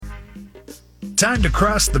Time to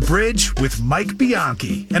cross the bridge with Mike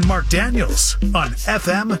Bianchi and Mark Daniels on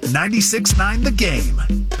FM 96.9 The Game.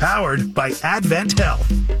 Powered by Advent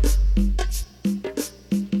Health.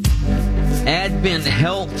 Advent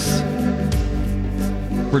Health's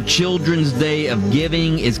for Children's Day of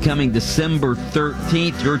Giving is coming December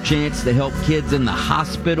 13th. Your chance to help kids in the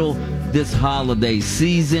hospital this holiday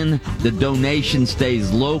season. The donation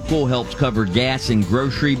stays local, helps cover gas and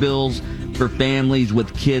grocery bills for families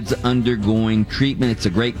with kids undergoing treatment. It's a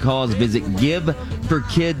great cause. Visit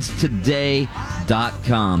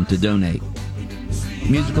giveforkidstoday.com to donate.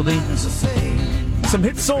 Musical theme? Some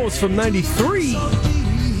hit songs from 93.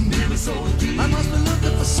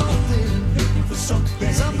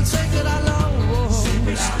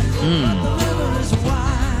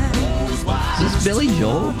 Is this Billy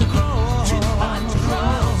Joel?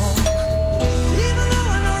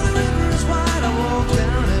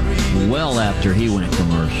 Well after he went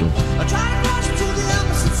commercial.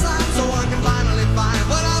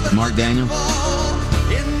 Mark Daniel?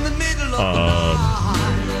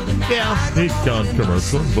 Yeah, he's gone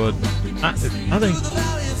commercial, but I think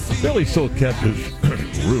Billy still kept his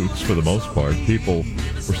roots for the most part. People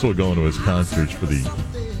were still going to his concerts for the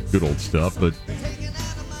good old stuff, but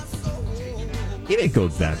he didn't go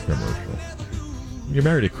that commercial. You're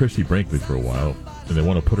married to Christy Brinkley for a while, and they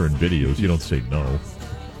want to put her in videos. You don't say no.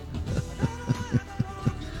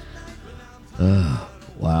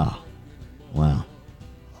 Wow.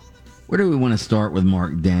 Where do we want to start with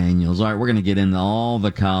Mark Daniels? All right, we're going to get into all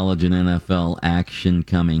the college and NFL action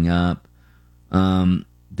coming up.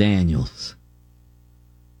 Daniels,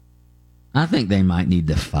 I think they might need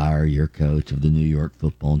to fire your coach of the New York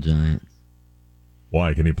Football Giants.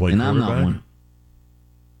 Why? Can he play quarterback? I'm not one.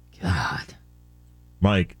 God.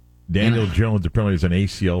 Mike, Daniel Jones apparently has an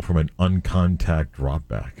ACL from an uncontact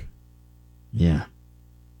dropback. Yeah,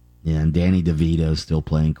 and Danny DeVito's still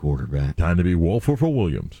playing quarterback. Time to be woeful for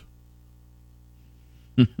Williams.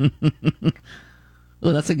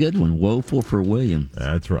 Well, that's a good one. Woeful for Williams.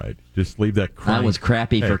 That's right. Just leave that crying... That was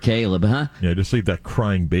crappy for Caleb, huh? Yeah, just leave that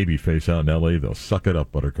crying baby face out in L.A., though. Suck it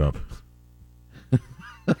up, Buttercup.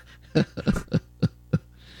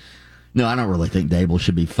 No, I don't really think Dable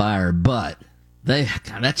should be fired, but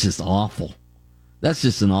that's just awful. That's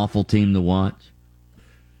just an awful team to watch.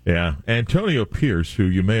 Yeah, Antonio Pierce, who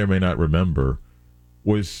you may or may not remember,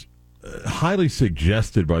 was highly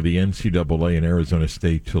suggested by the NCAA and Arizona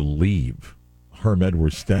State to leave Herm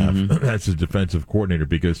Edwards' staff as his defensive coordinator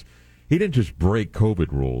because he didn't just break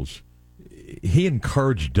COVID rules. He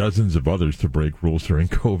encouraged dozens of others to break rules during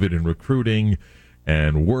COVID in recruiting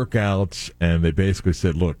and workouts, and they basically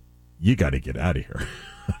said, look, you got to get out of here.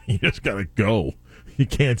 You just got to go. You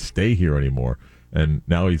can't stay here anymore. And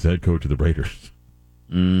now he's head coach of the Raiders.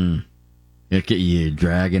 Look at you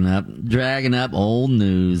dragging up old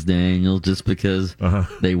news, Daniel, just because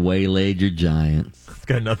they waylaid your Giants. It's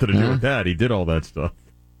got nothing to do with that. He did all that stuff.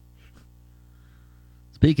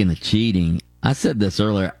 Speaking of cheating, I said this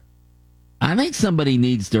earlier. I think somebody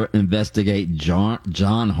needs to investigate John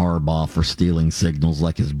Harbaugh for stealing signals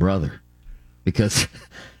like his brother. Because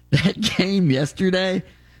that game yesterday,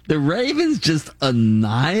 the Ravens just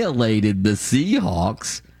annihilated the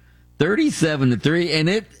Seahawks 37-3, and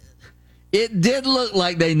it did look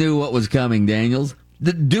like they knew what was coming, Daniels.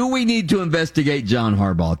 Do we need to investigate John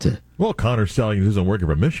Harbaugh too? Well, Connor Stalions isn't working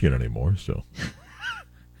for Michigan anymore, so.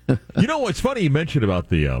 You know what's funny? You mentioned about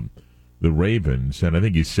the Ravens, and I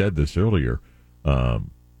think you said this earlier.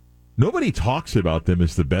 Nobody talks about them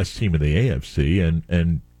as the best team in the AFC,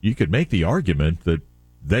 and you could make the argument that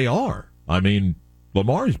they are. I mean,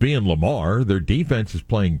 Lamar's being Lamar. Their defense is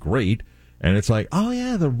playing great. And it's like, oh,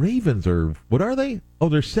 yeah, the Ravens are, what are they? Oh,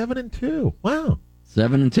 they're 7-2. Wow.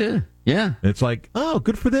 7-2. Yeah. And it's like, oh,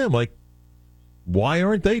 good for them. Like, why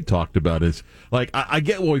aren't they talked about as, like, I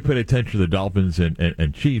get why we paid attention to the Dolphins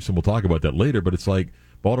and Chiefs, and we'll talk about that later, but it's like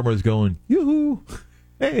Baltimore's going, yoo-hoo,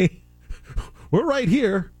 hey, we're right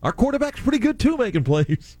here. Our quarterback's pretty good, too, making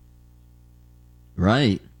plays.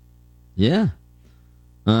 Right. Yeah.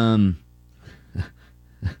 Yeah,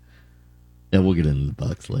 we'll get into the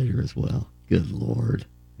Bucs later as well. Good Lord.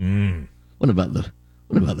 What about the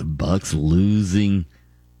Bucs losing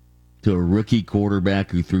to a rookie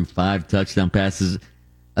quarterback who threw 5 touchdown passes?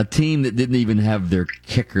 A team that didn't even have their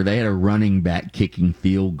kicker. They had a running back kicking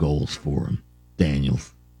field goals for him,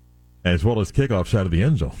 Daniels. As well as kickoffs out of the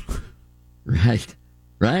end zone.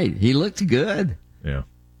 Right. He looked good. Yeah.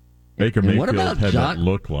 Baker Mayfield had that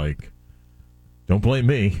look like, don't blame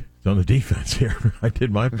me. It's on the defense here. I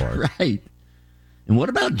did my part. Right. And what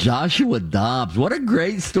about Joshua Dobbs? What a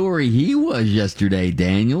great story he was yesterday,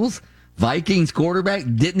 Daniels. Vikings quarterback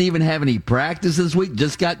didn't even have any practice this week,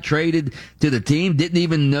 just got traded to the team, didn't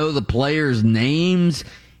even know the players' names,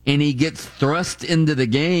 and he gets thrust into the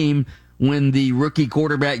game when the rookie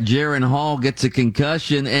quarterback Jaron Hall gets a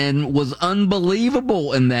concussion and was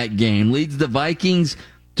unbelievable in that game. Leads the Vikings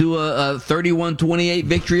to a 31-28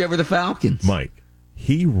 victory over the Falcons. Mike,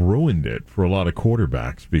 he ruined it for a lot of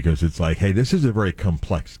quarterbacks because it's like, hey, this is a very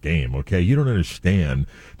complex game, okay? You don't understand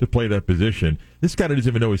to play that position. This guy doesn't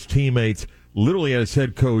even know his teammates. Literally, as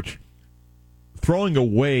head coach, throwing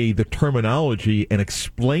away the terminology and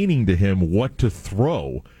explaining to him what to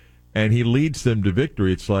throw, and he leads them to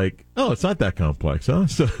victory. It's like, oh, it's not that complex, huh?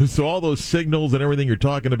 So all those signals and everything you're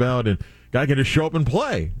talking about, and guy can just show up and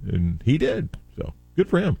play, and he did. So good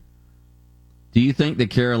for him. Do you think the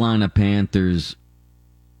Carolina Panthers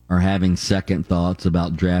are having second thoughts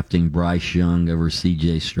about drafting Bryce Young over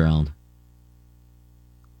C.J. Stroud?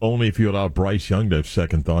 Only if you allow Bryce Young to have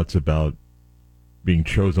second thoughts about being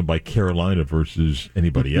chosen by Carolina versus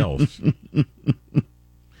anybody else.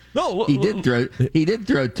 No, he did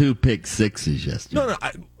throw 2 pick sixes yesterday.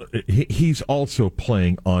 He's also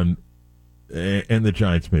playing on, and the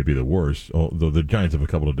Giants may be the worst, although the Giants have a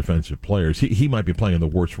couple of defensive players. He might be playing on the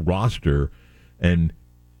worst roster, and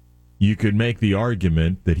you could make the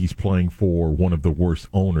argument that he's playing for one of the worst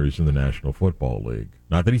owners in the National Football League.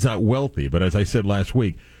 Not that he's not wealthy, but as I said last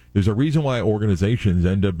week, there's a reason why organizations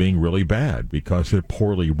end up being really bad, because they're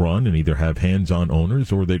poorly run and either have hands-on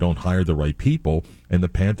owners or they don't hire the right people, and the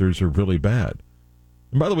Panthers are really bad.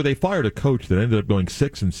 And by the way, they fired a coach that ended up going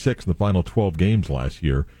 6-6 in the final 12 games last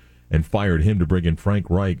year and fired him to bring in Frank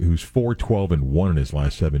Reich, who's 4-12-1 in his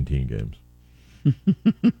last 17 games.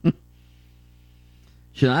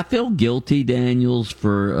 Should I feel guilty, Daniels,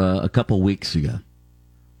 for a couple weeks ago?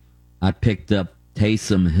 I picked up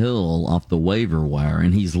Taysom Hill off the waiver wire,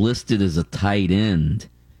 and he's listed as a tight end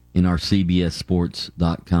in our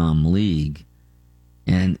CBSSports.com league.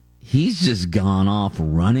 And he's just gone off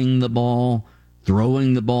running the ball,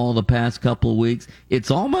 throwing the ball the past couple of weeks.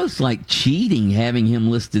 It's almost like cheating having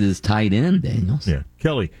him listed as tight end, Daniels. Yeah.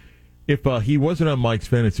 Kelly, if he wasn't on Mike's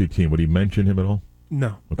fantasy team, would he mention him at all?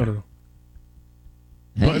 No. Okay. No.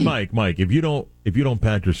 Hey. But Mike, if you don't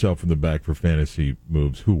pat yourself in the back for fantasy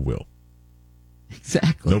moves, who will?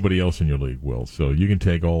 Exactly. Nobody else in your league will. So you can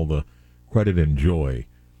take all the credit and joy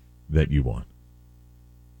that you want.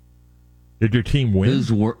 Did your team win?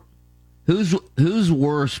 Who's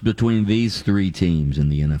worse between these 3 teams in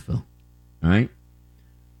the NFL? All right?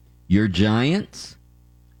 Your Giants,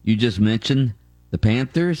 you just mentioned the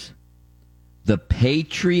Panthers, the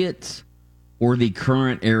Patriots, or the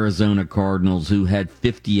current Arizona Cardinals, who had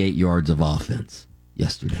 58 yards of offense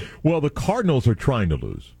yesterday? Well, the Cardinals are trying to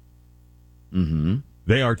lose. Mm-hmm.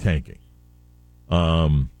 They are tanking.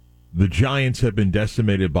 The Giants have been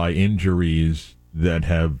decimated by injuries that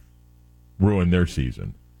have ruined their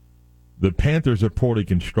season. The Panthers are poorly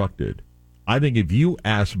constructed. I think if you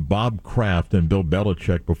ask Bob Kraft and Bill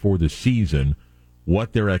Belichick before the season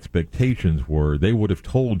what their expectations were, they would have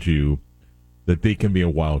told you that they can be a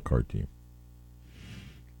wild card team.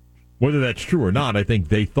 Whether that's true or not, I think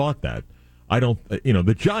they thought that. I don't,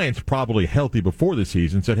 the Giants probably healthy before the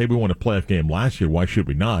season said, hey, we won a playoff game last year. Why should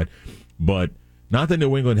we not? But not that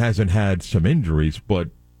New England hasn't had some injuries, but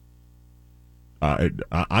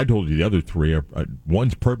I told you the other 3 are,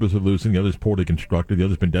 one's purposely losing, the other's poorly constructed, the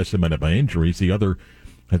other's been decimated by injuries, the other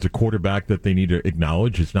has a quarterback that they need to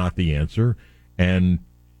acknowledge is not the answer, and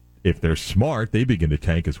if they're smart, they begin to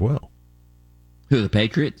tank as well. Who, the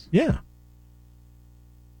Patriots? Yeah.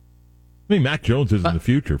 I mean, Mac Jones is in the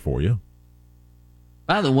future for you.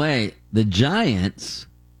 By the way, the Giants,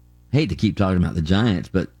 hate to keep talking about the Giants,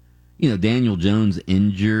 but, Daniel Jones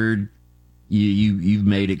injured. You've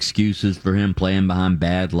made excuses for him playing behind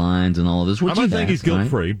bad lines and all of this. I'm not saying he's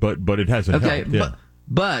guilt-free, right? but it hasn't helped. Yeah.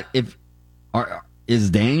 But is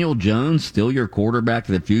Daniel Jones still your quarterback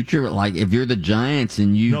of the future? Like, if you're the Giants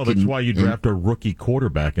and you No, that's why you draft a rookie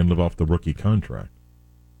quarterback and live off the rookie contract.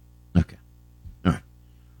 Okay. All right.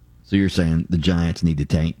 So you're saying the Giants need to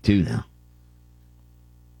tank too now?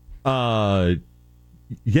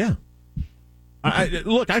 Yeah.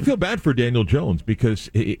 Look, I feel bad for Daniel Jones because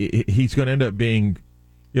he's going to end up being,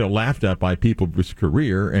 laughed at by people for his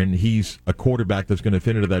career, and he's a quarterback that's going to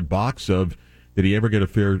fit into that box of did he ever get a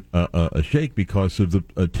fair shake because of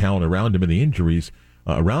the talent around him and the injuries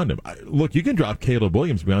around him. Look, you can drop Caleb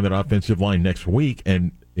Williams behind that offensive line next week,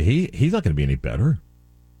 and he's not going to be any better.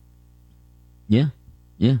 Yeah.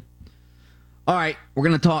 All right, we're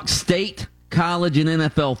going to talk state, college, and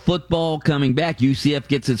NFL football coming back. UCF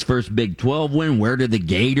gets its first Big 12 win. Where do the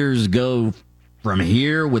Gators go from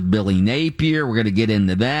here with Billy Napier. We're going to get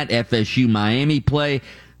into that. FSU Miami play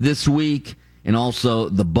this week, and also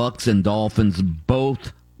the Bucks and Dolphins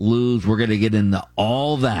both lose. We're going to get into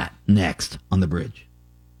all that next on The Bridge.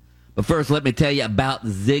 But first, let me tell you about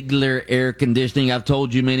Ziegler Air Conditioning. I've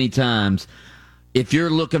told you many times, if you're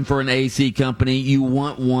looking for an AC company, you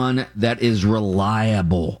want one that is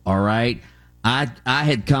reliable, all right? I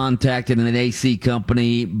had contacted an AC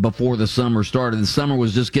company before the summer started. The summer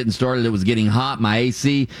was just getting started. It was getting hot. My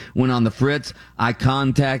AC went on the fritz. I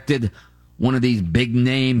contacted one of these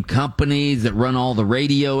big-name companies that run all the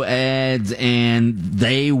radio ads, and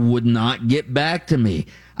they would not get back to me.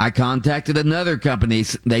 I contacted another company.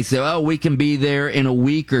 They said, oh, we can be there in a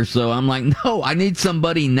week or so. I'm like, no, I need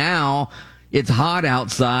somebody now. It's hot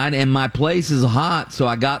outside, and my place is hot, so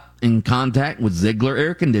I got in contact with Ziegler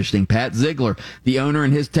Air Conditioning. Pat Ziegler, the owner,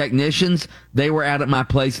 and his technicians, they were out at my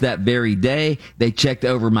place that very day. They checked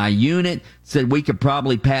over my unit, said we could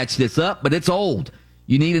probably patch this up, but it's old.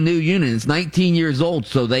 You need a new unit. It's 19 years old,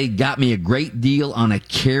 so they got me a great deal on a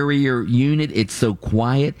Carrier unit. It's so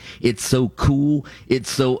quiet. It's so cool.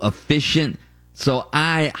 It's so efficient. So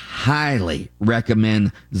I highly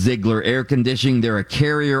recommend Ziegler Air Conditioning. They're a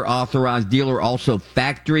Carrier authorized dealer, also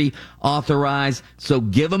factory authorized. So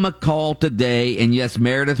give them a call today. And yes,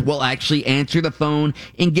 Meredith will actually answer the phone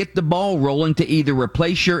and get the ball rolling to either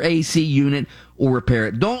replace your AC unit or repair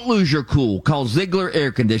it. Don't lose your cool. Call Ziegler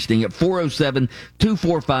Air Conditioning at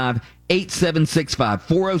 407-245-8765.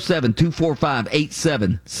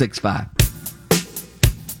 407-245-8765.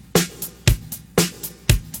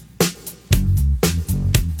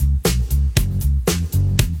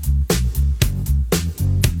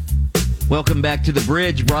 Welcome back to The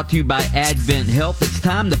Bridge, brought to you by Advent Health. It's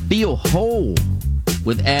time to feel whole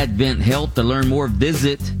with Advent Health. To learn more,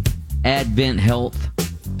 visit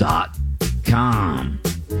adventhealth.com.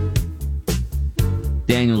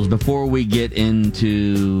 Daniels, before we get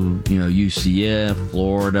into UCF,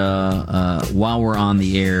 Florida, while we're on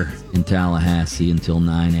the air in Tallahassee until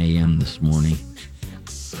 9 a.m. this morning,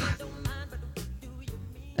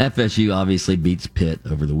 FSU obviously beats Pitt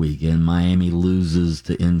over the weekend. Miami loses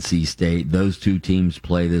to NC State. Those two teams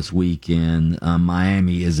play this weekend.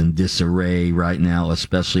 Miami is in disarray right now,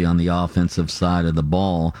 especially on the offensive side of the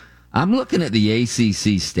ball. I'm looking at the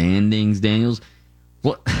ACC standings, Daniels.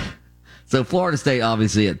 So Florida State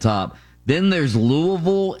obviously at top. Then there's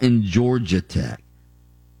Louisville and Georgia Tech.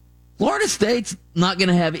 Florida State's not going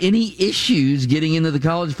to have any issues getting into the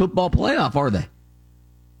college football playoff, are they?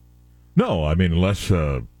 No, I mean, unless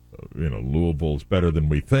Louisville's better than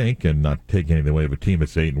we think, and not taking anything away of a team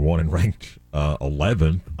that's 8-1 and ranked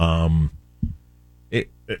 11th.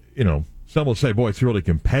 Some will say, "Boy, it's a really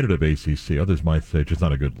competitive ACC." Others might say it's just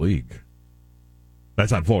not a good league.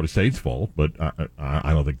 That's not Florida State's fault, but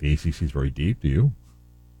I don't think the ACC is very deep. Do you?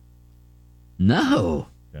 No.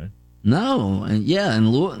 Okay. No, and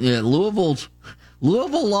Louisville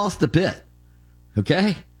lost to Pitt.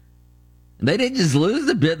 Okay. They didn't just lose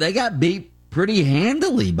the Pitt; they got beat pretty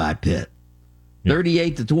handily by Pitt,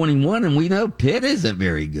 38-21, and we know Pitt isn't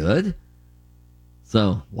very good.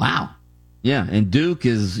 So, wow, yeah. And Duke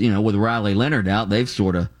is, with Riley Leonard out, they've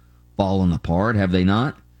sort of fallen apart, have they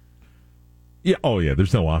not? Yeah. Oh, yeah.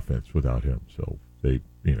 There's no offense without him, so they,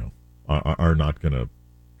 are not going to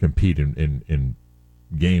compete in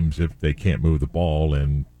games if they can't move the ball.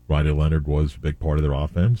 And Riley Leonard was a big part of their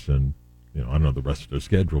offense, and. I don't know the rest of their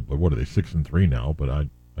schedule, but what are they, 6-3 now? But I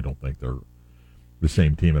don't think they're the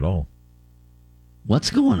same team at all. What's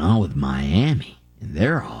going on with Miami and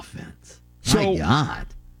their offense? My God.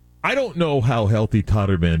 I don't know how healthy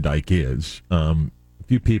Tyler Van Dyke is. A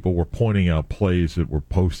few people were pointing out plays that were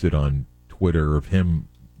posted on Twitter of him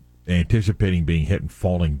anticipating being hit and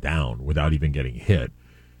falling down without even getting hit.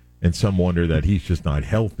 And some wonder that he's just not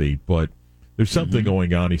healthy. But there's something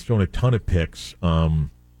going on. He's thrown a ton of picks.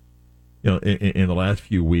 In the last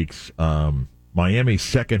few weeks, Miami's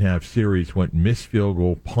second half series went missed field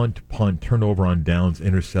goal, punt, turnover on downs,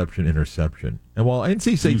 interception. And while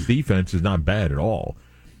NC State's defense is not bad at all,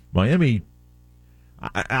 Miami,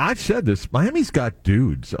 I've said this, Miami's got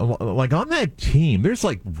dudes. Like on that team, there's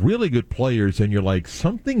like really good players, and you're like,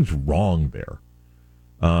 something's wrong there.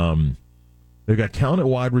 They've got talent at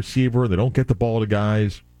wide receiver. They don't get the ball to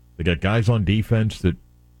guys. They got guys on defense that,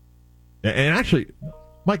 and actually,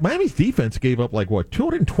 Mike, Miami's defense gave up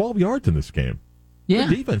 212 yards in this game. Yeah.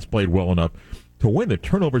 The defense played well enough to win. The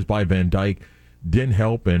turnovers by Van Dyke didn't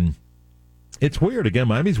help, and it's weird. Again,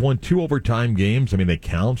 Miami's won 2 overtime games. I mean, they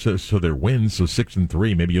count, so they're wins, so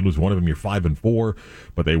 6-3. Maybe you lose one of them, you're 5-4,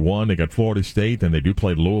 but they won. They got Florida State, and they do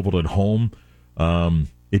play Louisville at home.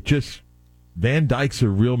 Van Dyke's a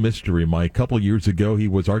real mystery, Mike. A couple of years ago, he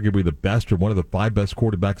was arguably the best or one of the 5 best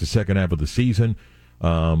quarterbacks the second half of the season.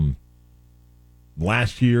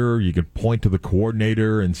 Last year, you could point to the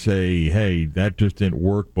coordinator and say, hey, that just didn't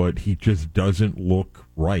work, but he just doesn't look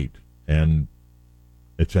right. And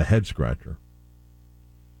it's a head-scratcher.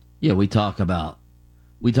 Yeah, we talk about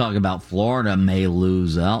Florida may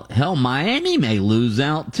lose out. Hell, Miami may lose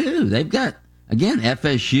out, too. They've got, again,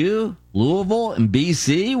 FSU, Louisville, and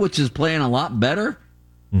BC, which is playing a lot better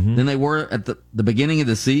than they were at the beginning of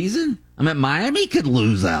the season. I mean, Miami could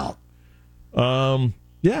lose out.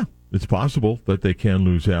 Yeah, it's possible that they can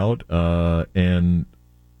lose out. And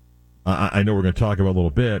I know we're going to talk about it a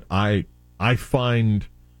little bit. I find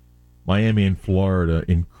Miami and Florida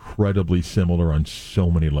incredibly similar on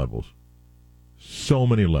so many levels. So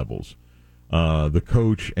many levels. The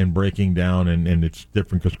coach and breaking down, and it's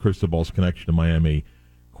different because Cristobal's connection to Miami,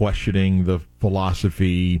 questioning the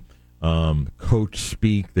philosophy, coach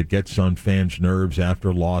speak that gets on fans' nerves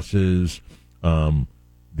after losses,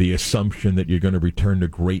 the assumption that you're going to return to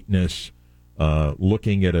greatness,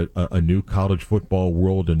 looking at a new college football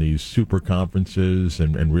world in these super conferences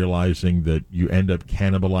and realizing that you end up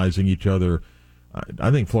cannibalizing each other.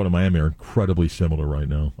 I think Florida and Miami are incredibly similar right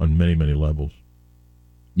now on many, many levels.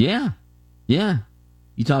 Yeah.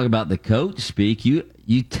 You talk about the coach speak. You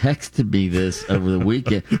texted me this over the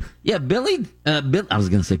weekend. Yeah, I was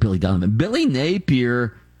going to say Billy Donovan. Billy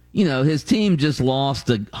Napier, his team just lost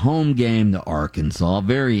a home game to Arkansas.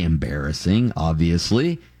 Very embarrassing,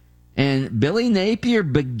 obviously. And Billy Napier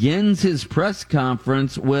begins his press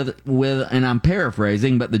conference with, and I'm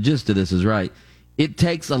paraphrasing, but the gist of this is right. It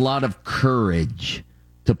takes a lot of courage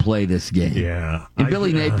to play this game. Yeah. And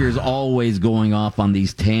Billy Napier's always going off on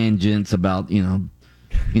these tangents about,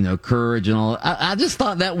 courage and all. I just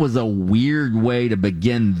thought that was a weird way to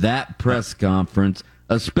begin that press conference,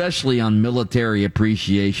 especially on Military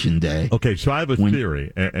Appreciation Day. Okay, so I have a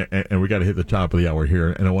theory, and we got to hit the top of the hour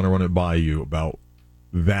here, and I want to run it by you about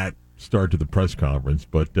that start to the press conference.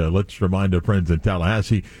 But let's remind our friends in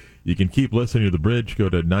Tallahassee, you can keep listening to The Bridge. Go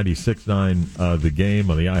to 96.9 The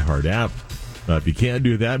Game on the iHeart app. If you can't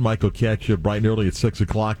do that, Mike will catch you bright and early at 6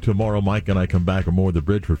 o'clock tomorrow. Mike and I come back with more of The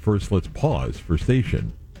Bridge. But first, let's pause for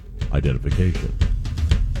station identification.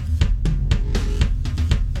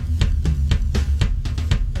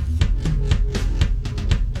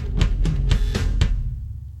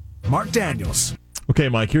 Mark Daniels. Okay,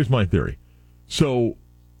 Mike, here's my theory. So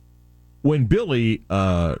when Billy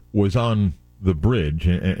was on the Bridge,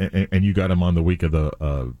 and you got him on the week of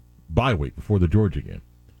the bye week before the Georgia game,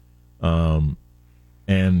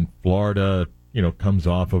 and Florida, comes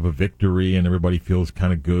off of a victory and everybody feels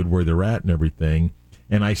kind of good where they're at and everything.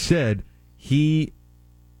 And I said he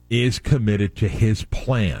is committed to his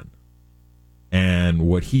plan and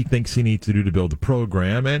what he thinks he needs to do to build the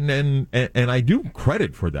program. And I do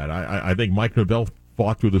credit for that. I think Mike Norvell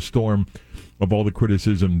fought through the storm of all the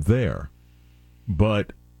criticism there.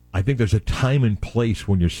 But I think there's a time and place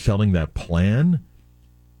when you're selling that plan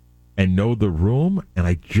and know the room, and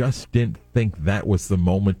I just didn't think that was the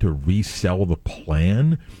moment to resell the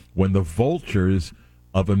plan when the vultures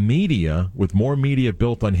of a media, with more media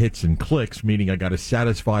built on hits and clicks, meaning I got to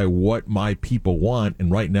satisfy what my people want,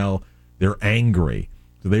 and right now they're angry.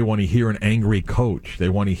 So they want to hear an angry coach. They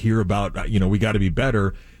want to hear about, we got to be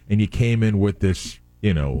better, and you came in with this,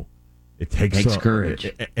 it takes courage.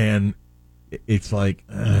 And it's like,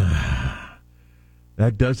 that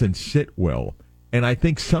doesn't sit well. And I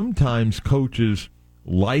think sometimes coaches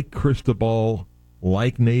like Cristobal,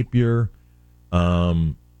 like Napier,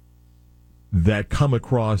 that come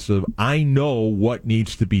across of, I know what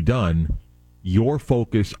needs to be done. Your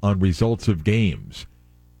focus on results of games.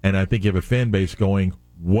 And I think you have a fan base going,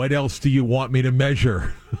 what else do you want me to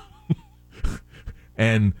measure?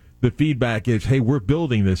 And the feedback is, hey, we're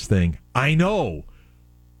building this thing. I know,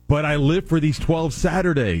 but I live for these 12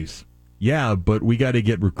 Saturdays. Yeah, but we got to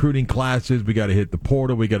get recruiting classes. We got to hit the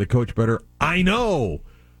portal. We got to coach better. I know,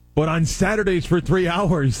 but on Saturdays for 3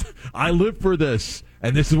 hours, I live for this,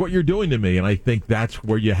 and this is what you're doing to me. And I think that's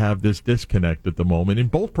where you have this disconnect at the moment in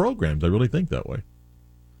both programs. I really think that way.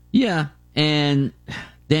 Yeah, and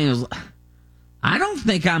Daniels, I don't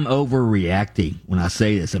think I'm overreacting when I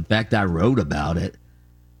say this. In fact, I wrote about it.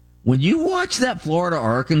 When you watch that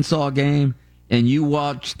Florida-Arkansas game and you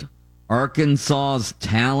watched Arkansas's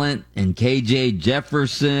talent and KJ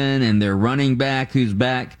Jefferson and their running back who's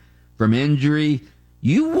back from injury,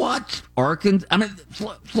 you watched Arkansas. I mean,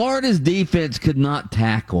 Florida's defense could not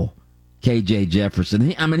tackle KJ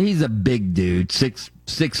Jefferson. He's a big dude, 6'3",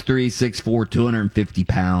 6'4", 250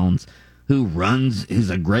 pounds, who runs. He's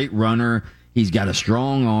a great runner. He's got a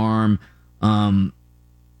strong arm.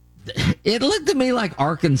 It looked to me like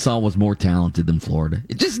Arkansas was more talented than Florida.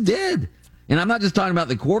 It just did. And I'm not just talking about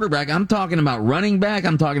the quarterback. I'm talking about running back.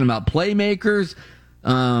 I'm talking about playmakers,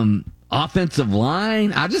 offensive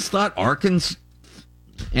line. I just thought Arkansas,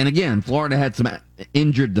 and again, Florida had some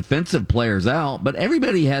injured defensive players out, but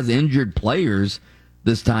everybody has injured players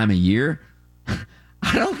this time of year.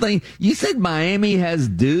 I don't think, you said Miami has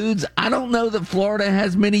dudes. I don't know that Florida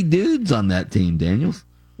has many dudes on that team, Daniels.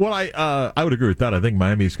 Well, I would agree with that. I think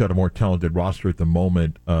Miami's got a more talented roster at the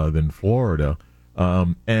moment than Florida.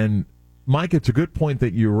 And, Mike, it's a good point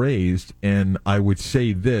that you raised, and I would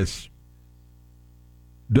say this.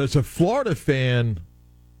 Does a Florida fan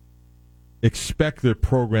expect their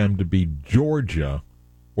program to be Georgia,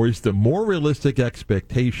 or is the more realistic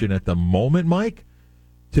expectation at the moment, Mike,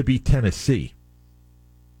 to be Tennessee?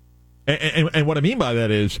 And what I mean by that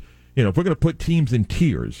is, if we're going to put teams in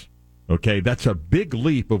tiers, okay, that's a big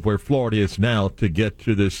leap of where Florida is now to get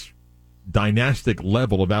to this dynastic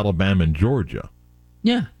level of Alabama and Georgia.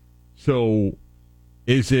 Yeah. So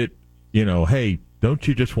is it, hey, don't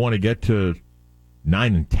you just want to get to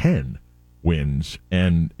 9 and 10 wins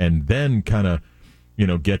and then kind of,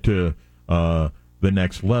 get to the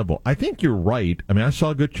next level? I think you're right. I mean, I saw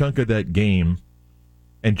a good chunk of that game,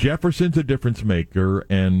 and Jefferson's a difference maker,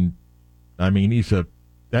 and I mean,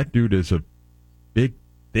 that dude is a big,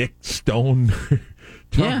 thick, stone,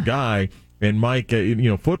 tough guy. And Mike,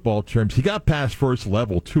 football terms, he got past first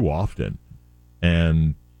level too often,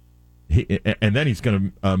 and then he's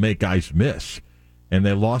going to make guys miss. And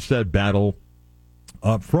they lost that battle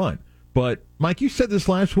up front. But, Mike, you said this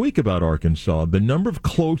last week about Arkansas, the number of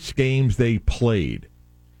close games they played.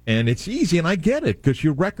 And it's easy, and I get it, because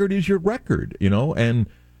your record is your record, And,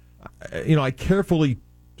 I carefully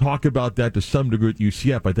talk about that to some degree at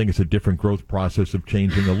UCF. I think it's a different growth process of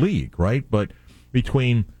changing the league, right? But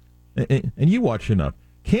between, and you watch enough,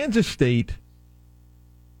 Kansas State,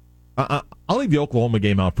 I'll leave the Oklahoma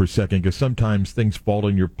game out for a second because sometimes things fall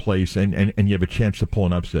in your place and you have a chance to pull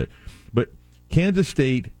an upset. But Kansas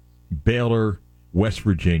State, Baylor, West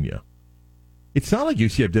Virginia, it's not like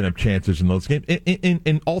UCF didn't have chances in those games.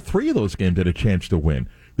 In all three of those games, had a chance to win.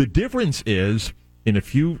 The difference is, in a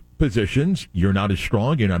few positions, you're not as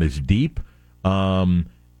strong, you're not as deep, and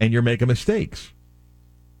you're making mistakes.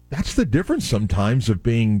 That's the difference sometimes of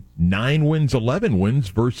being 9 wins, 11 wins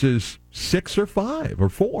versus 6 or 5 or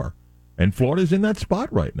 4. And Florida's in that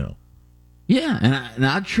spot right now. Yeah, and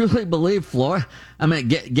I truly believe Florida. I mean,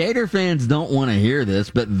 Gator fans don't want to hear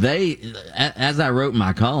this, but they, as I wrote in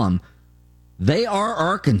my column, they are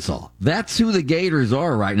Arkansas. That's who the Gators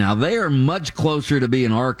are right now. They are much closer to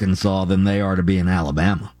being Arkansas than they are to being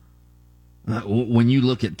Alabama. When you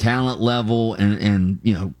look at talent level and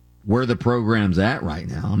where the program's at right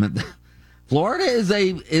now, I mean, Florida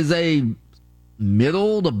is a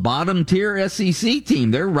middle to bottom tier SEC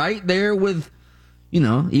team. They're right there with,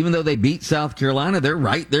 even though they beat South Carolina, they're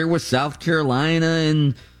right there with South Carolina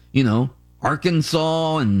and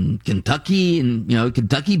Arkansas and Kentucky, and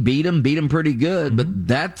Kentucky beat them pretty good, but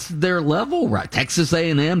that's their level, right? Texas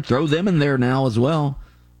A&M, throw them in there now as well.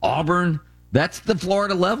 Auburn, that's the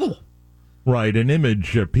Florida level, right? An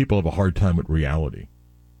image people have a hard time with reality,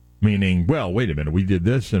 meaning, well, wait a minute, we did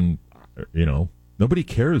this, and nobody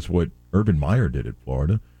cares what Urban Meyer did at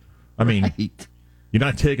Florida. I mean, right. You're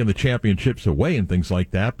not taking the championships away and things like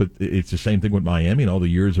that, but it's the same thing with Miami and all the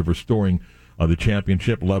years of restoring the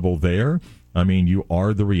championship level there. I mean, you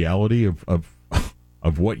are the reality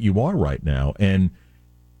of what you are right now. And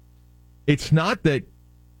it's not that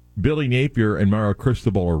Billy Napier and Mario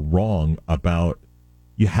Cristobal are wrong about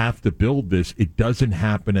you have to build this. It doesn't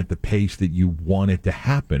happen at the pace that you want it to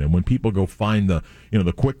happen. And when people go find the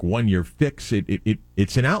quick 1-year fix,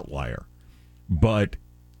 it's an outlier. But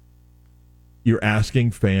you're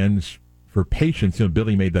asking fans for patience.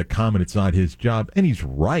 Billy made that comment, it's not his job, and he's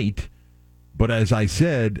right. But as I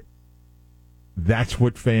said, that's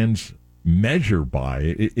what fans measure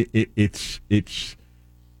by. It's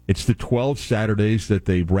the 12 Saturdays that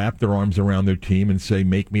they wrap their arms around their team and say,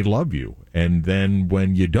 make me love you. And then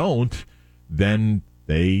when you don't, then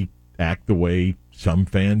they act the way some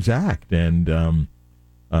fans act. And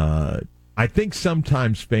I think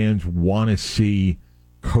sometimes fans want to see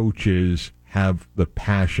coaches have the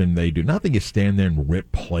passion they do. Not that you stand there and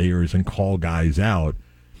rip players and call guys out.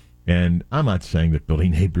 And I'm not saying that Billy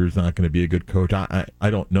Napier's not going to be a good coach. I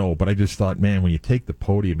don't know, but I just thought, man, when you take the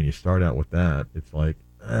podium and you start out with that, it's like,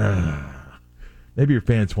 maybe your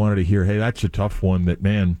fans wanted to hear, hey, that's a tough one that,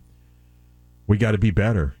 man, we got to be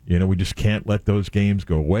better. We just can't let those games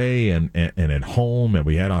go away, and at home, and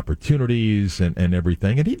we had opportunities and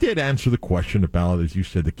everything. And he did answer the question about, as you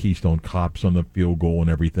said, the Keystone Cops on the field goal and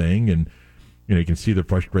everything. And, you can see the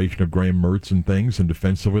frustration of Graham Mertz and things, and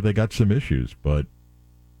defensively they got some issues. But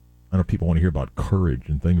I know people want to hear about courage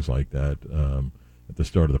and things like that at the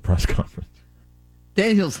start of the press conference.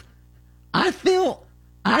 Daniels, I feel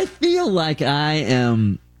like I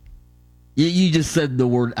am. You just said the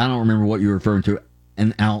word. I don't remember what you were referring to.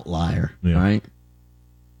 An outlier, right?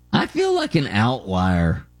 I feel like an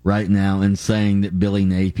outlier right now in saying that Billy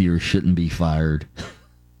Napier shouldn't be fired.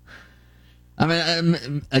 I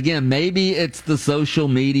mean, again, maybe it's the social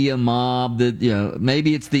media mob that,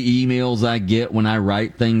 maybe it's the emails I get when I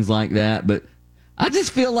write things like that, but I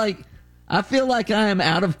just feel like I am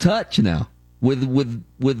out of touch now with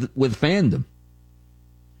fandom.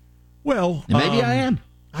 Well, and maybe I am.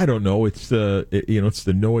 I don't know. It's it's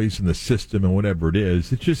the noise in the system and whatever it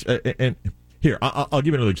is. It's just and here I'll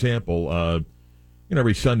give you another example.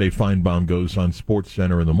 Every Sunday Feinbaum goes on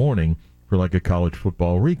SportsCenter in the morning for like a college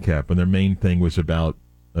football recap, and their main thing was about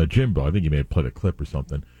Jimbo. I think he may have played a clip or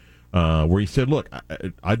something where he said, "Look,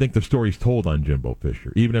 I think the story's told on Jimbo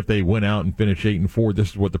Fisher. Even if they went out and finished 8-4,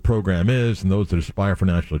 this is what the program is, and those that aspire for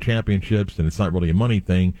national championships, and it's not really a money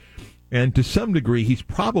thing." And to some degree, he's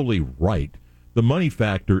probably right. The money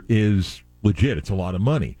factor is legit; it's a lot of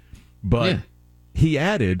money. But he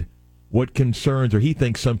added, what concerns, or he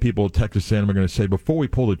thinks some people at Texas A&M are going to say, before we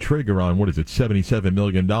pull the trigger on $77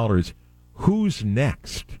 million. Who's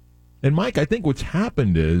next? And, Mike, I think what's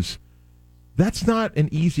happened is that's not an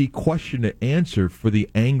easy question to answer for the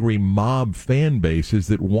angry mob fan bases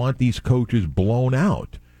that want these coaches blown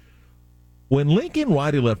out. When Lincoln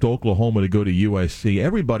Riley left Oklahoma to go to USC,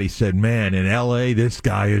 everybody said, man, in L.A., this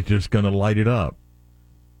guy is just going to light it up.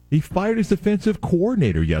 He fired his defensive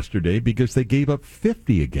coordinator yesterday because they gave up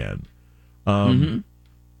 50 again.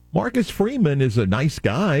 Marcus Freeman is a nice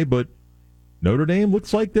guy, but Notre Dame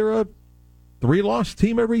looks like they're a 3-loss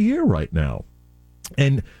team every year right now.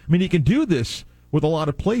 And, I mean, you can do this with a lot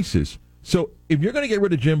of places. So if you're going to get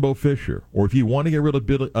rid of Jimbo Fisher, or if you want to get rid of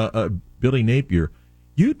Billy Napier,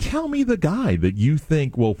 you tell me the guy that you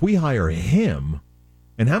think, well, if we hire him,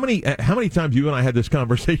 and how many times you and I had this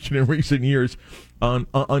conversation in recent years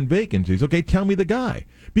on vacancies? Okay, tell me the guy.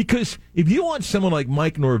 Because if you want someone like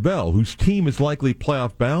Mike Norvell, whose team is likely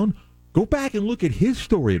playoff bound, go back and look at his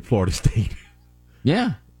story at Florida State.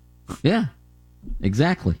 Yeah,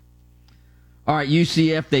 exactly. All right,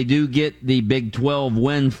 UCF, they do get the Big 12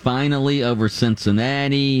 win finally over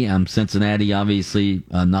Cincinnati. Cincinnati, obviously,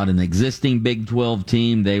 not an existing Big 12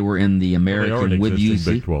 team. They were in the American with UC.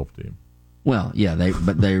 Big 12 team. Well, yeah,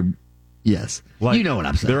 they're yes. Like, you know what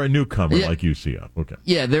I'm saying. They're a newcomer like UCF. Okay.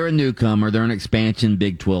 Yeah, they're a newcomer. They're an expansion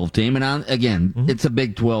Big 12 team. And it's a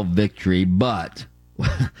Big 12 victory, but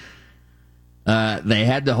they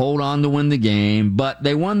had to hold on to win the game, but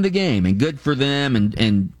they won the game, and good for them.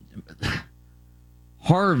 And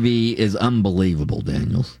Harvey is unbelievable,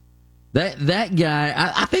 Daniels. That guy,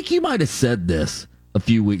 I think you might have said this a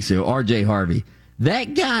few weeks ago, RJ Harvey.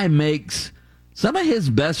 That guy makes some of his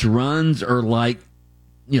best runs are like,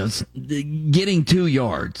 getting 2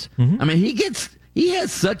 yards. I mean, he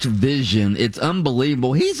has such vision. It's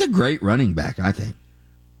unbelievable. He's a great running back, I think.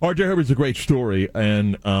 RJ Harvey's a great story,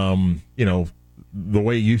 and the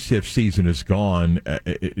way UCF season has gone,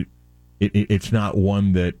 it's not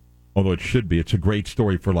one that, although it should be, it's a great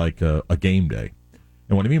story for like a game day.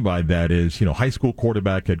 And what I mean by that is, high school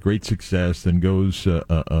quarterback had great success, then goes to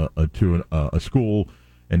a school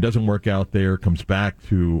and doesn't work out there, comes back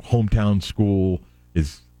to hometown school,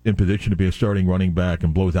 is in position to be a starting running back,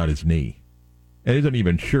 and blows out his knee. And isn't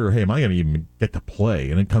even sure, hey, am I going to even get to play?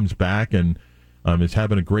 And then comes back and is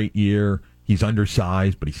having a great year. He's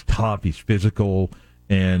undersized, but he's tough, he's physical,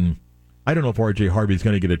 and I don't know if RJ Harvey is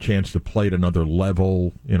going to get a chance to play at another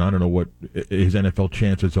level. I don't know what his NFL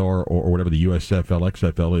chances are, or whatever the USFL,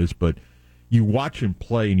 XFL is, but you watch him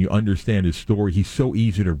play and you understand his story. He's so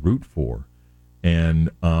easy to root for.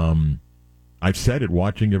 And I've said it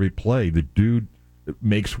watching every play. The dude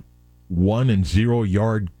makes 1 and 0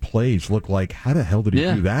 yard plays look like, how the hell did he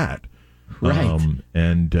do that?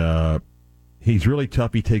 Right. He's really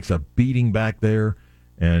tough. He takes a beating back there.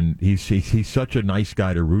 And he's such a nice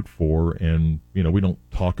guy to root for, and we don't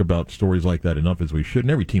talk about stories like that enough as we should.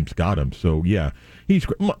 And every team's got him, so yeah, he's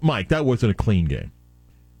Mike. That wasn't a clean game,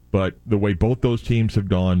 but the way both those teams have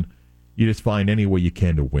gone, you just find any way you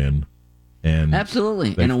can to win. And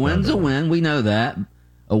absolutely, and a win's a win. We know that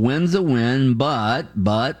a win's a win, but ...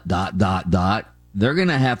 They're going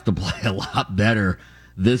to have to play a lot better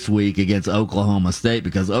this week against Oklahoma State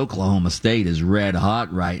because Oklahoma State is red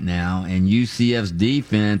hot right now, and UCF's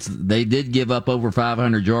defense, they did give up over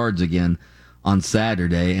 500 yards again on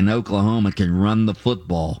Saturday, and Oklahoma can run the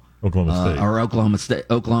football. Oklahoma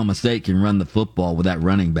State can run the football with that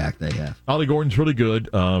running back they have. Ollie Gordon's really good.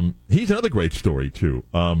 He's another great story, too.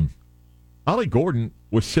 Ollie Gordon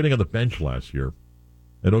was sitting on the bench last year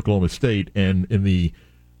at Oklahoma State, and in the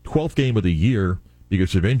 12th game of the year,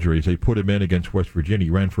 because of injuries, they put him in against West Virginia.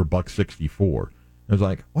 He ran for $164. I was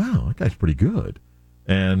like, wow, that guy's pretty good.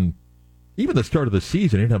 And even the start of the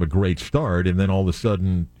season, he didn't have a great start, and then all of a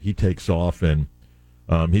sudden he takes off, and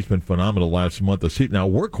he's been phenomenal last month. Now,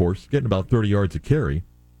 Workhorse, getting about 30 yards a carry.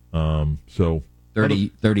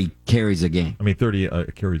 30 carries a game.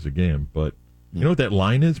 30 carries a game. But you know what that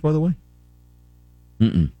line is, by the way?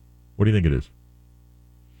 Mm-mm. What do you think it is?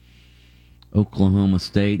 Oklahoma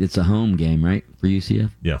State, it's a home game, right, for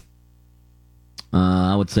UCF? Yeah.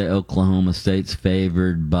 I would say Oklahoma State's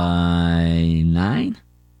favored by 9.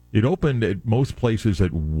 It opened at most places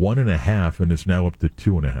at 1.5, and it's now up to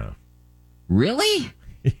 2.5. Really?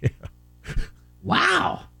 Yeah.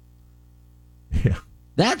 Wow. Yeah.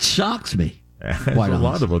 That shocks me. A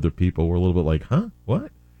lot of other people were a little bit like, huh?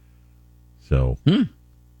 What? So, and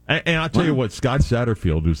I'll tell you what, Scott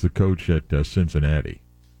Satterfield, who's the coach at Cincinnati,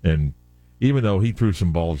 and even though he threw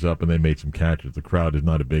some balls up and they made some catches, the crowd is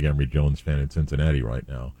not a big Emory Jones fan in Cincinnati right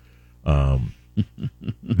now.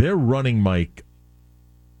 They're running Mike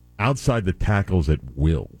outside the tackles at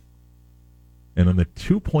will. And on the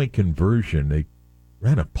 2-point conversion, they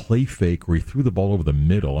ran a play fake where he threw the ball over the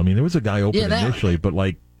middle. There was a guy open initially, but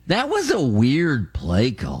that was a weird play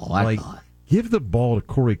call, I thought. Give the ball to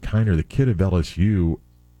Corey Kiner, the kid of LSU.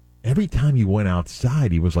 Every time he went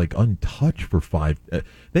outside, he was untouched for 5.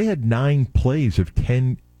 They had 9 plays of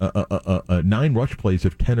 10, 9 rush plays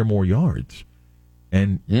of 10 or more yards,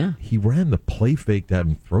 and he ran the play fake to have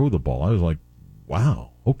him throw the ball. I was like,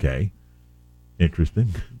 wow, okay, interesting.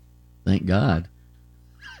 Thank God.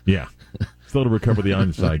 Yeah, still to recover the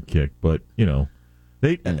onside kick, but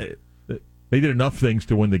they did enough things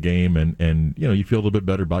to win the game, and you feel a little bit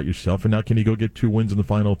better about yourself. And now can you go get 2 wins in the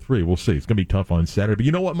final 3? We'll see. It's going to be tough on Saturday. But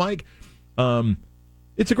you know what, Mike?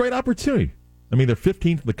 It's a great opportunity. They're 15th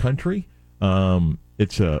in the country.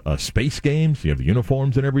 It's a space games. You have the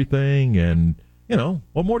uniforms and everything. And,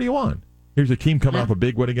 what more do you want? Here's a team coming off a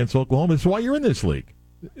big win against Oklahoma. This is why you're in this league.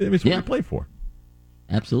 It's what you play for.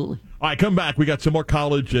 Absolutely. All right, come back. We got some more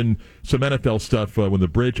college and some NFL stuff when the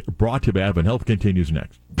Bridge brought to you by Advent Health continues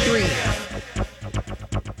next. 3.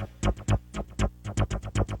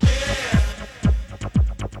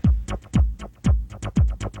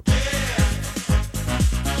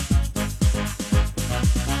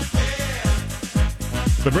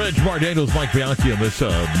 The Bridge, Mark Daniels, Mike Bianchi on this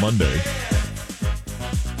Monday.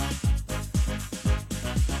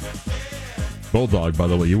 Bulldog, by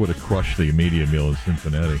the way, you would have crushed the media meal in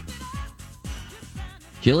Cincinnati.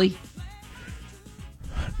 Chili?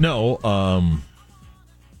 No,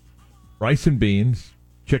 rice and beans,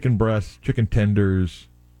 chicken breasts, chicken tenders,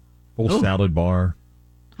 full salad bar.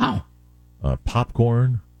 How?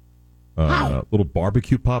 Popcorn. Little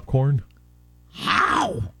barbecue popcorn.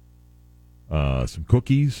 How? Some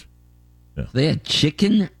cookies. Yeah. They had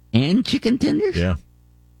chicken and chicken tenders? Yeah.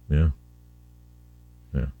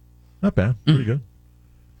 Not bad. Pretty good.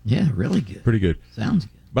 Yeah, really good. Pretty good. Sounds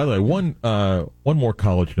good. By the way, one more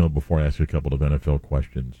college note before I ask you a couple of NFL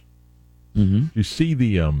questions. Mm-hmm. You see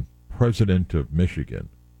the president of Michigan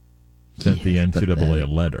sent the NCAA a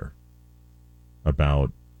letter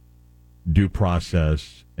about due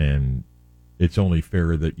process, and it's only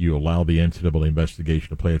fair that you allow the NCAA investigation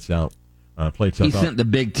to play itself out. He sent the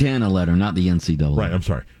Big Ten a letter, not the NCAA. Right, I'm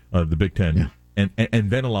sorry. The Big Ten. Yeah. And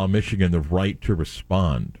then allow Michigan the right to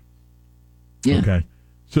respond. Yeah. Okay.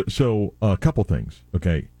 So a couple things.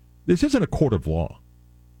 Okay. This isn't a court of law.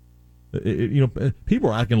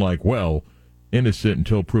 People are acting like, well, innocent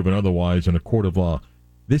until proven otherwise in a court of law.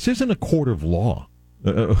 This isn't a court of law.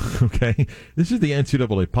 Okay. This is the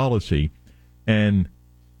NCAA policy, and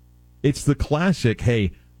it's the classic,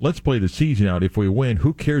 hey, let's play the season out. If we win,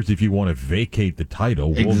 who cares if you want to vacate the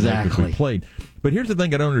title? Exactly. We played. But here's the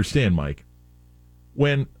thing I don't understand, Mike.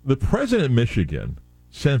 When the president of Michigan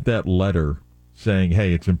sent that letter saying,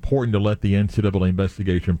 hey, it's important to let the NCAA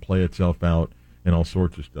investigation play itself out and all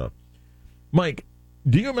sorts of stuff. Mike,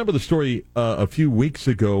 do you remember the story a few weeks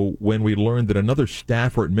ago when we learned that another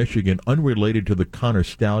staffer at Michigan, unrelated to the Connor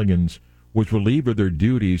Stallions, was relieved of their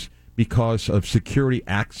duties because of security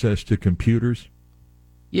access to computers?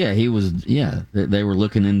 Yeah, he was. Yeah, they were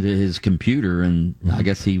looking into his computer, and I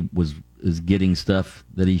guess he was is getting stuff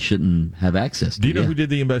that he shouldn't have access to. Do you know who did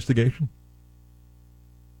the investigation?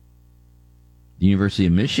 The University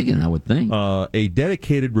of Michigan, I would think. A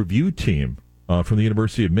dedicated review team from the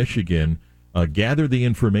University of Michigan gathered the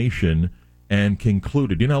information and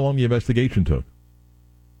concluded. Do you know how long the investigation took?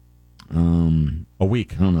 A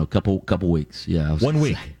week. I don't know, couple weeks. Yeah, 1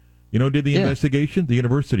 week. Say. You know who did the investigation? The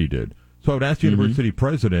university did. So I would ask the university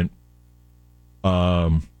president,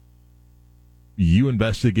 you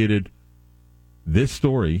investigated this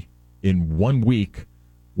story in 1 week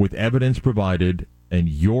with evidence provided, and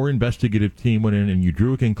your investigative team went in and you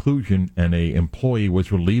drew a conclusion, and a employee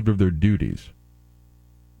was relieved of their duties.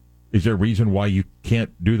 Is there a reason why you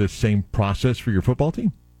can't do the same process for your football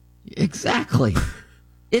team? Exactly.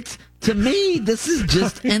 It's, to me, this is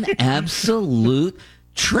just an absolute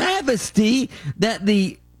travesty that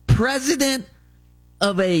the president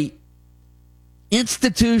of a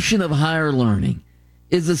institution of higher learning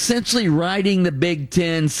is essentially writing the Big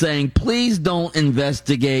Ten saying, please don't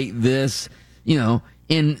investigate this, please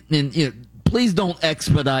don't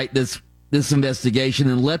expedite this investigation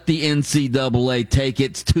and let the NCAA take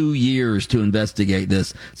its 2 years to investigate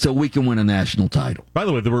this so we can win a national title. By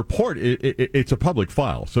the way, the report, it's a public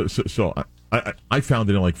file. So I found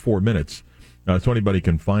it in like 4 minutes. So anybody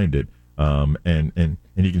can find it, and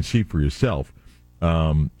you can see for yourself.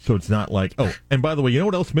 So it's not like, and by the way, you know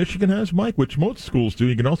what else Michigan has, Mike, which most schools do?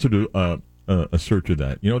 You can also do a search of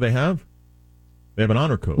that. You know what they have? They have an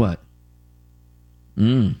honor code. What?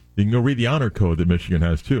 You can go read the honor code that Michigan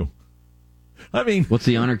has, too. I mean, what's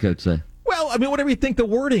the honor code say? Well, I mean, whatever you think the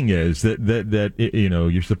wording is, that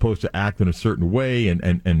you're supposed to act in a certain way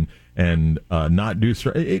and not do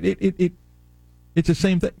certain. It's the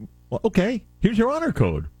same thing. Well, okay, here's your honor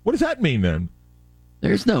code. What does that mean then?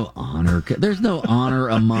 There's no honor. There's no honor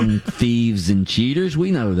among thieves and cheaters.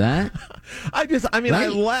 We know that. Right? I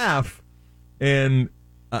laugh, and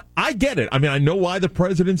I get it. I mean, I know why the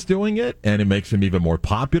president's doing it, and it makes him even more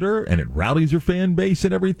popular, and it rallies your fan base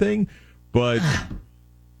and everything. But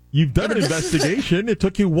you've done an investigation. It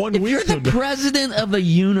took you 1 week. If you're the president of a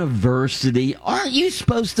university, aren't you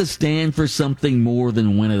supposed to stand for something more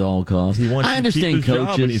than win at all costs? He wants I understand to keep his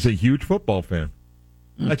coaches. Job, and he's a huge football fan.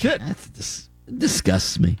 That's it. It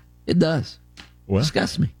disgusts me. It does. Well,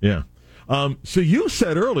 disgusts me. Yeah. So you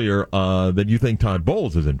said earlier that you think Todd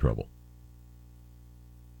Bowles is in trouble.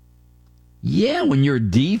 Yeah, when your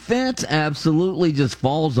defense absolutely just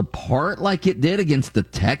falls apart like it did against the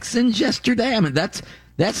Texans yesterday. I mean, that's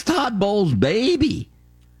Todd Bowles' baby.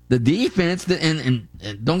 The defense, and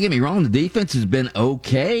don't get me wrong, the defense has been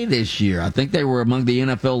okay this year. I think they were among the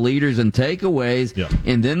NFL leaders in takeaways,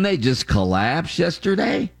 and then they just collapsed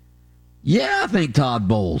yesterday. Yeah, I think Todd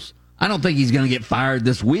Bowles. I don't think he's going to get fired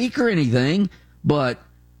this week or anything, but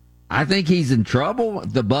I think he's in trouble.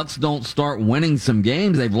 If the Bucs don't start winning some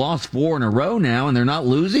games, they've lost 4 in a row now, and they're not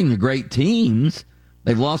losing to great teams.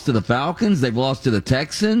 They've lost to the Falcons. They've lost to the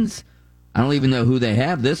Texans. I don't even know who they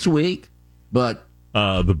have this week. But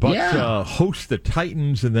the Bucs host the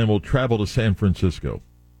Titans, and then will travel to San Francisco.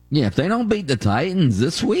 Yeah, if they don't beat the Titans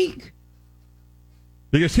this week.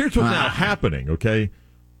 Because here's what's now happening, okay?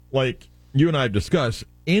 Like you and I have discussed,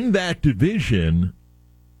 in that division,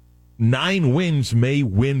 9 wins may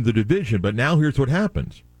win the division, but now here's what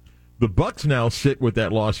happens. The Bucs now sit with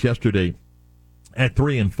that loss yesterday at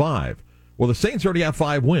 3-5. Well, the Saints already have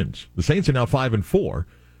 5 wins. The Saints are now 5-4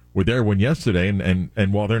 with their win yesterday,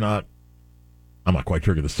 and while they're not, I'm not quite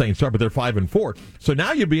sure who the Saints are, but they're 5-4. So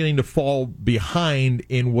now you're beginning to fall behind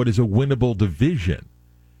in what is a winnable division.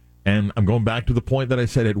 And I'm going back to the point that I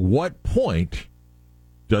said, at what point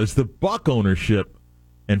does the Buck ownership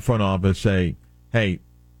and front office say, hey,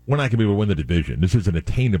 we're not going to be able to win the division. This isn't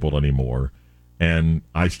attainable anymore. And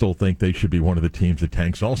I still think they should be one of the teams that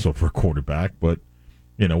tanks also for a quarterback. But,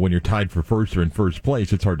 when you're tied for first or in first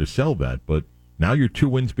place, it's hard to sell that. But now you're 2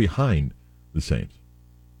 wins behind the Saints.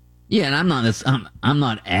 Yeah, and I'm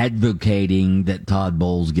not advocating that Todd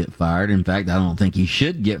Bowles get fired. In fact, I don't think he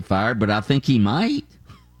should get fired, but I think he might.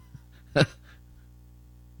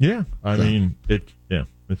 Yeah, I mean,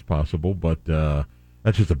 it's possible, but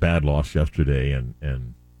that's just a bad loss yesterday,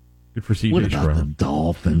 and good for C.J. Stroud. What about the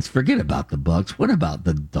Dolphins? Forget about the Bucs. What about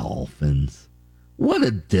the Dolphins? What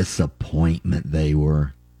a disappointment they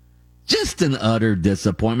were. Just an utter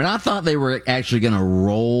disappointment. I thought they were actually going to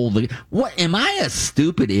roll What, am I a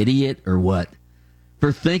stupid idiot or what?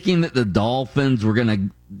 For thinking that the Dolphins were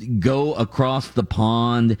going to go across the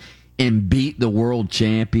pond and beat the world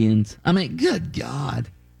champions? I mean, good God.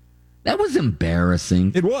 That was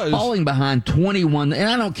embarrassing. It was. Falling behind 21, and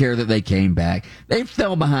I don't care that they came back. They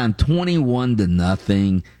fell behind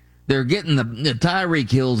 21-0. They're getting the Tyreek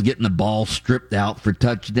Hill's getting the ball stripped out for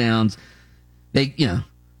touchdowns. They,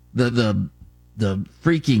 the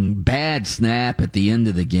freaking bad snap at the end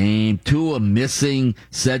of the game. Tua missing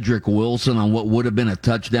Cedric Wilson on what would have been a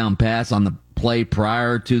touchdown pass on the play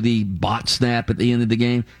prior to the bot snap at the end of the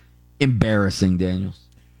game. Embarrassing, Daniels.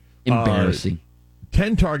 Embarrassing.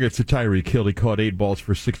 10 targets to Tyreek Hill. He caught 8 balls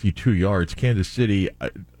for 62 yards. Kansas City,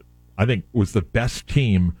 I think, was the best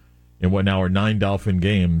team in what now are 9 Dolphin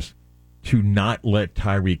games to not let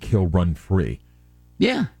Tyreek Hill run free.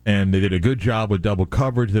 Yeah. And they did a good job with double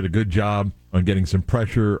coverage, did a good job on getting some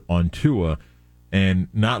pressure on Tua, and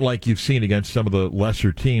not like you've seen against some of the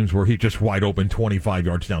lesser teams where he's just wide open 25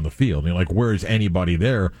 yards down the field. You're like, where is anybody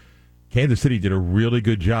there? Kansas City did a really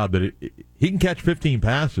good job that he can catch 15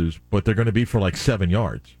 passes, but they're going to be for like 7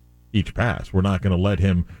 yards each pass. We're not going to let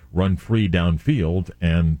him run free downfield.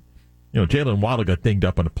 And, Jalen Waddle got dinged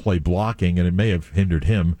up on a play blocking, and it may have hindered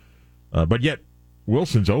him. But yet,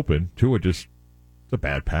 Wilson's open. Tua just, it's a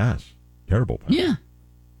bad pass. Terrible pass. Yeah.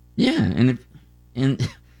 Yeah. And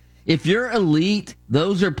if you're elite,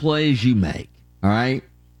 those are plays you make. All right?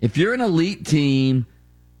 If you're an elite team,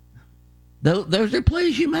 those are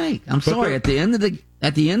plays you make. I'm sorry. At the end of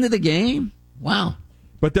the game, wow.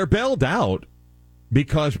 But they're bailed out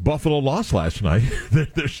because Buffalo lost last night.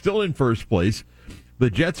 They're still in first place. The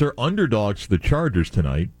Jets are underdogs to the Chargers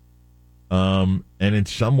tonight. And in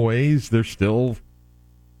some ways, they're still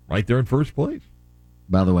right there in first place.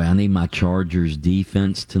 By the way, I need my Chargers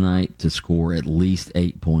defense tonight to score at least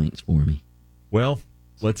 8 points for me. Well,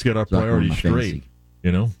 let's get our priorities straight.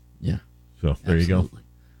 Yeah. So there you go.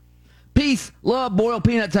 Peace, love, boiled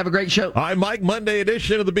peanuts. Have a great show. Hi, Mike. Monday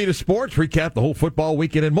edition of the Beat of Sports. Recap the whole football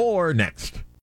weekend and more next.